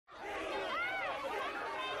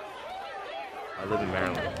I live in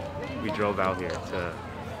Maryland. We drove out here to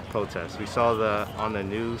protest. We saw on the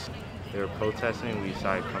news they were protesting. We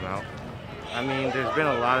decided to come out. I mean, there's been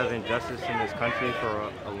a lot of injustice in this country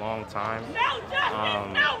for a long time.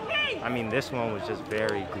 I mean, this one was just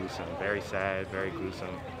very gruesome, very sad, very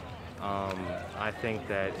gruesome. I think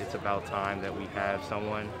that it's about time that we have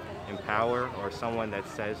someone in power or someone that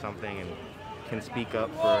says something and can speak up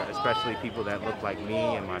for especially people that look like me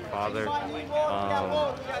and my father,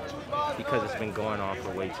 because it's been going on for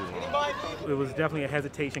way too long. It was definitely a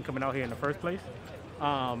hesitation coming out here in the first place,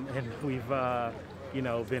 and we've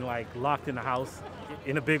been like locked in the house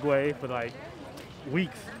in a big way for like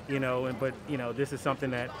weeks, but this is something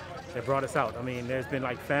that brought us out. I mean, there's been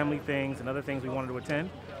like family things and other things we wanted to attend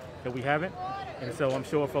that we haven't, and so I'm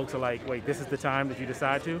sure folks are like, wait, this is the time that you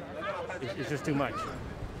decide to? It's just too much.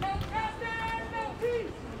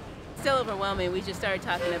 Still overwhelming. We just started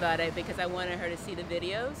talking about it because I wanted her to see the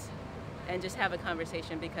videos and just have a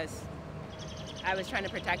conversation, because I was trying to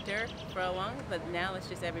protect her for a long, but now it's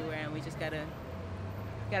just everywhere, and we just gotta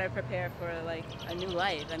prepare for like a new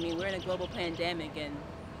life. I mean, we're in a global pandemic and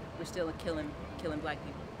we're still killing black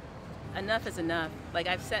people. Enough is enough. Like,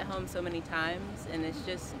 I've sat home so many times, and it's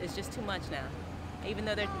just too much now. Even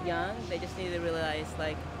though they're young, they just need to realize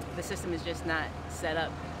like the system is just not set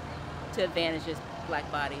up to advantage just black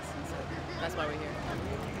bodies, and so that's why we're here.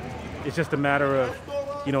 It's just a matter of,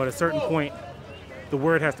 at a certain point, the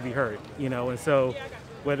word has to be heard, and so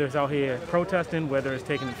whether it's out here protesting, whether it's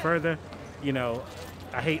taking it further,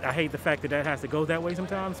 I hate the fact that has to go that way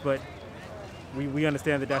sometimes, but we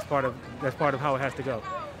understand that that's part of how it has to go.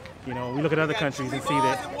 We look at other countries and see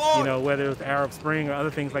that, whether it's the Arab Spring or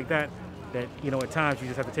other things like that, at times you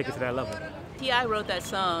just have to take it to that level. T.I. wrote that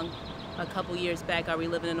song a couple years back, Are We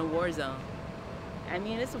Living in a War Zone? I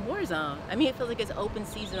mean, it's a war zone. I mean, it feels like it's open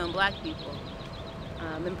season on black people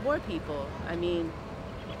and poor people. I mean,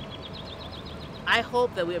 I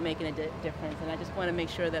hope that we're making a difference, and I just want to make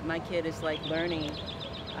sure that my kid is like learning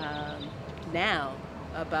now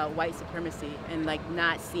about white supremacy and like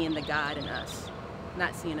not seeing the God in us,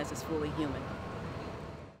 not seeing us as fully human.